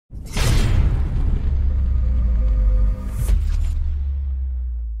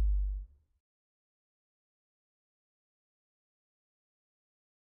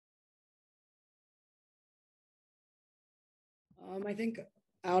I think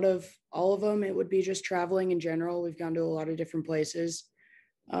out of all of them, it would be just traveling in general. We've gone to a lot of different places.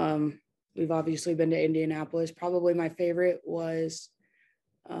 Um, we've obviously been to Indianapolis. Probably my favorite was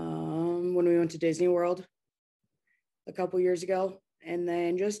when we went to Disney World a couple years ago, and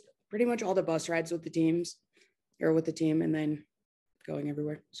then just pretty much all the bus rides with the teams or with the team, and then going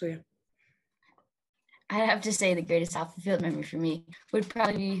everywhere. So yeah. I'd have to say the greatest off the field memory for me would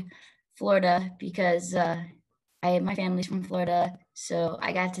probably be Florida because my family's from Florida, so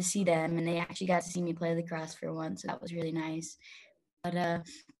I got to see them, and they actually got to see me play lacrosse for once, so that was really nice. But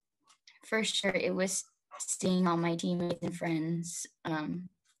for sure, it was seeing all my teammates and friends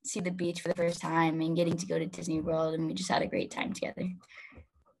see the beach for the first time and getting to go to Disney World, and we just had a great time together.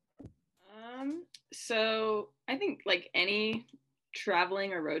 So I think like any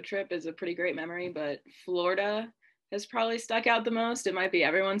traveling or road trip is a pretty great memory, but Florida has probably stuck out the most. It might be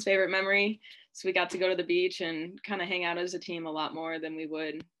everyone's favorite memory. So we got to go to the beach and kind of hang out as a team a lot more than we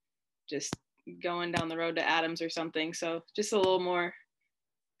would just going down the road to Adams or something. So just a little more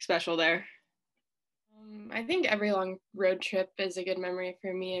special there. I think every long road trip is a good memory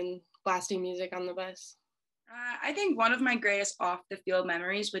for me, and blasting music on the bus. I think one of my greatest off the field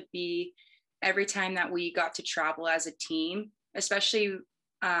memories would be every time that we got to travel as a team, especially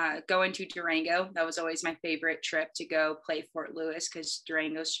going to Durango. That was always my favorite trip to go play Fort Lewis because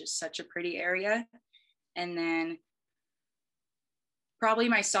Durango's just such a pretty area. And then probably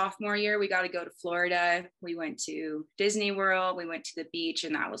my sophomore year, we got to go to Florida. We went to Disney World, we went to the beach,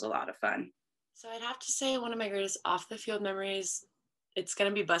 and that was a lot of fun. So I'd have to say one of my greatest off the field memories, it's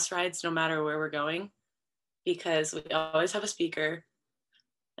going to be bus rides no matter where we're going, because we always have a speaker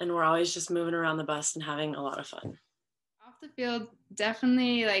and we're always just moving around the bus and having a lot of fun. Off the field,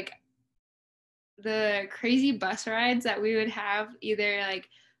 definitely like the crazy bus rides that we would have either like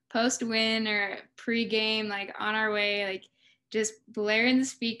post win or pre-game, like on our way, like just blaring the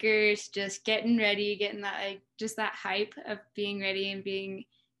speakers, just getting ready, getting that like just that hype of being ready and being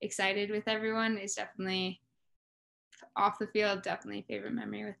excited with everyone is definitely off the field, definitely a favorite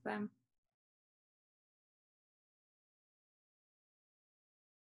memory with them.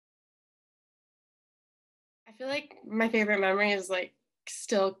 I feel like my favorite memory is like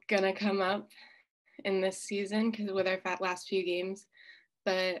still gonna come up in this season because with our last few games,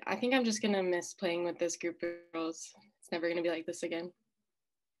 but I think I'm just gonna miss playing with this group of girls. It's never gonna be like this again.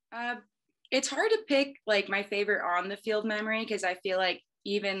 It's hard to pick like my favorite on the field memory because I feel like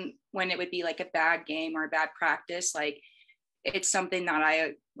even when it would be like a bad game or a bad practice, like it's something that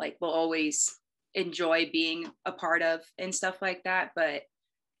I like will always enjoy being a part of and stuff like that. But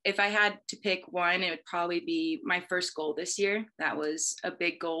if I had to pick one, it would probably be my first goal this year. That was a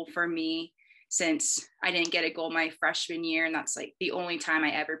big goal for me since I didn't get a goal my freshman year. And that's like the only time I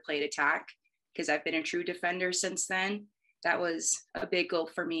ever played attack because I've been a true defender since then. That was a big goal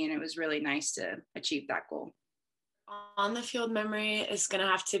for me, and it was really nice to achieve that goal. On the field memory is going to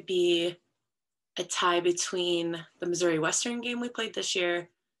have to be a tie between the Missouri Western game we played this year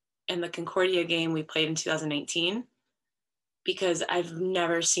and the Concordia game we played in 2018, because I've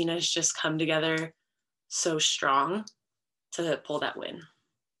never seen us just come together so strong to pull that win.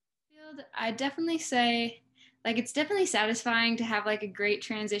 I'd definitely say like it's definitely satisfying to have like a great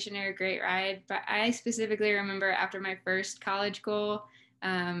transition or a great ride, but I specifically remember after my first college goal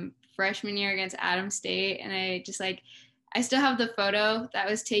freshman year against Adams State, and I still have the photo that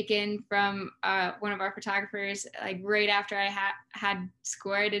was taken from one of our photographers like right after I had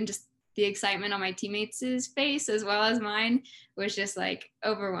scored, and just the excitement on my teammates' face as well as mine was just like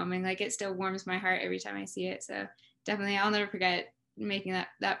overwhelming. Like it still warms my heart every time I see it. So definitely I'll never forget making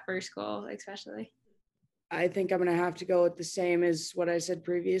that first goal, especially. I think I'm going to have to go with the same as what I said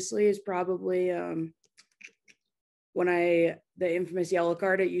previously, is probably the infamous yellow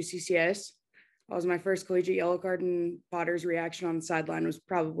card at UCCS. That was my first collegiate yellow card, and Potter's reaction on the sideline was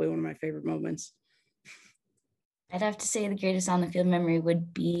probably one of my favorite moments. I'd have to say the greatest on the field memory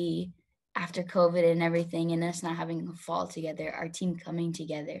would be after COVID and everything and us not having a fall together, our team coming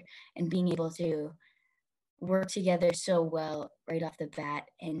together and being able to work together so well right off the bat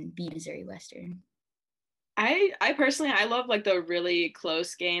and beat Missouri Western. I personally, I love like the really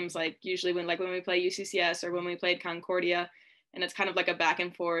close games, like usually when we play UCCS or when we played Concordia, and it's kind of like a back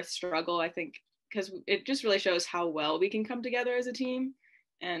and forth struggle, I think, because it just really shows how well we can come together as a team.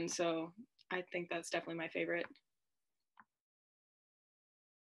 And so I think that's definitely my favorite.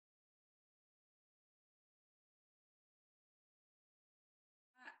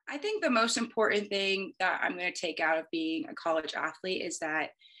 I think the most important thing that I'm going to take out of being a college athlete is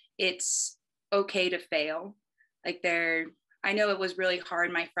that it's okay to fail. I know it was really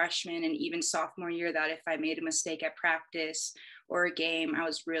hard my freshman and even sophomore year that if I made a mistake at practice or a game, I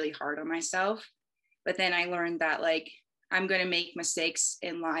was really hard on myself. But then I learned that like I'm going to make mistakes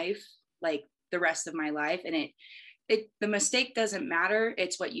in life, like the rest of my life. And the mistake doesn't matter.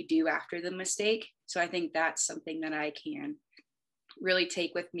 It's what you do after the mistake. So I think that's something that I can really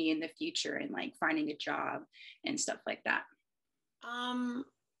take with me in the future and like finding a job and stuff like that.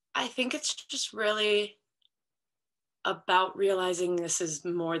 I think it's just really about realizing this is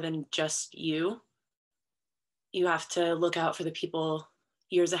more than just you. You have to look out for the people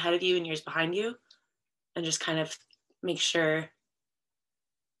years ahead of you and years behind you, and just kind of make sure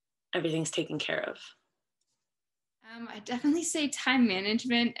everything's taken care of. I definitely say time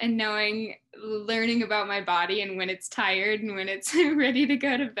management and learning about my body and when it's tired and when it's ready to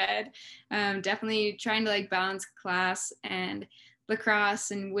go to bed. Definitely trying to like balance class and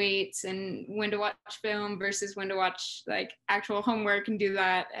lacrosse and weights and when to watch film versus when to watch like actual homework and do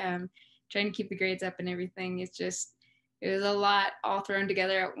that. Trying to keep the grades up and everything. It was a lot all thrown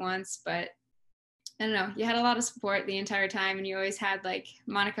together at once, but I don't know, you had a lot of support the entire time, and you always had like,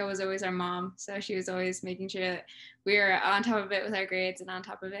 Monica was always our mom. So she was always making sure that we were on top of it with our grades and on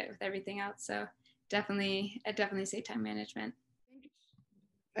top of it with everything else. So I definitely say time management.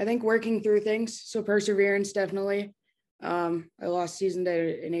 I think working through things. So perseverance, definitely. I lost season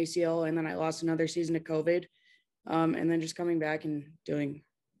to an ACL, and then I lost another season to COVID. And then just coming back and doing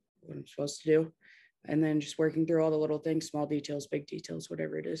what I'm supposed to do. And then just working through all the little things, small details, big details,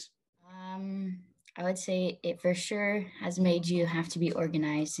 whatever it is. I would say it for sure has made you have to be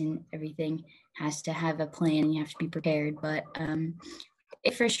organized, and everything has to have a plan and you have to be prepared. But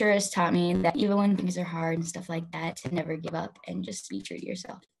it for sure has taught me that even when things are hard and stuff like that, to never give up and just be true to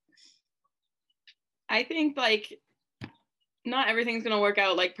yourself. I think like not everything's going to work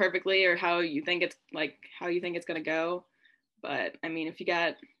out like perfectly or how you think it's going to go. But I mean, if you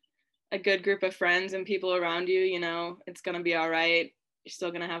got a good group of friends and people around you, you know, it's going to be all right. You're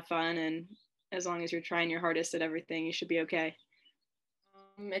still going to have fun. And as long as you're trying your hardest at everything, you should be okay.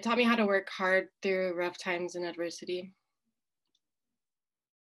 It taught me how to work hard through rough times and adversity.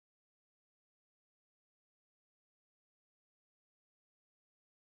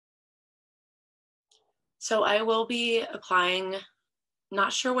 So I will be applying,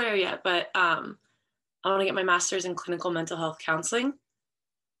 not sure where yet, but I want to get my master's in clinical mental health counseling,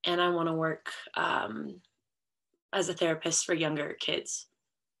 and I want to work as a therapist for younger kids.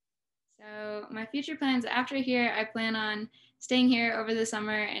 So my future plans after here, I plan on staying here over the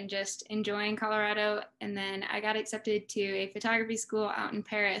summer and just enjoying Colorado. And then I got accepted to a photography school out in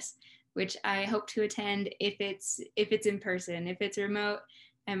Paris, which I hope to attend if it's in person. If it's remote,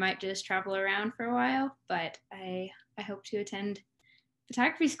 I might just travel around for a while, but I hope to attend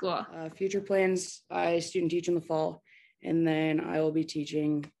photography school. Future plans, I student teach in the fall, and then I will be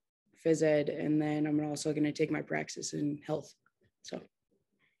teaching phys ed, and then I'm also going to take my praxis in health. So.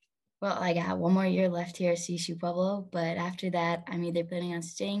 Well, I got one more year left here at CSU Pueblo, but after that, I'm either planning on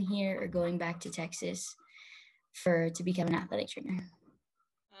staying here or going back to Texas to become an athletic trainer.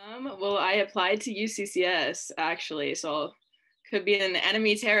 Well, I applied to UCCS actually, so could be in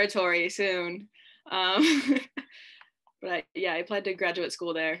enemy territory soon. But I applied to graduate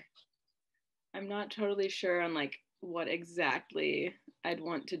school there. I'm not totally sure on like what exactly I'd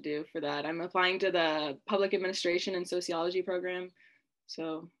want to do for that. I'm applying to the public administration and sociology program,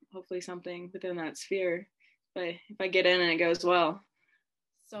 so hopefully something within that sphere if I get in and it goes well.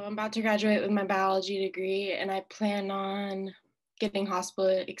 So I'm about to graduate with my biology degree, and I plan on getting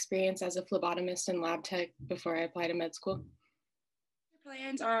hospital experience as a phlebotomist and lab tech before I apply to med school.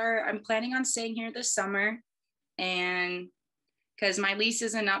 Plans are I'm planning on staying here this summer, and because my lease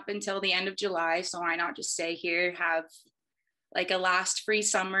isn't up until the end of July, so why not just stay here, have like a last free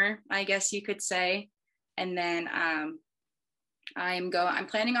summer, I guess you could say. And then I'm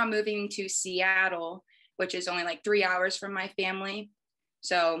planning on moving to Seattle, which is only like 3 hours from my family.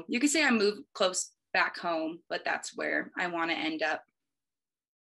 So you could say I moved close back home, but that's where I want to end up.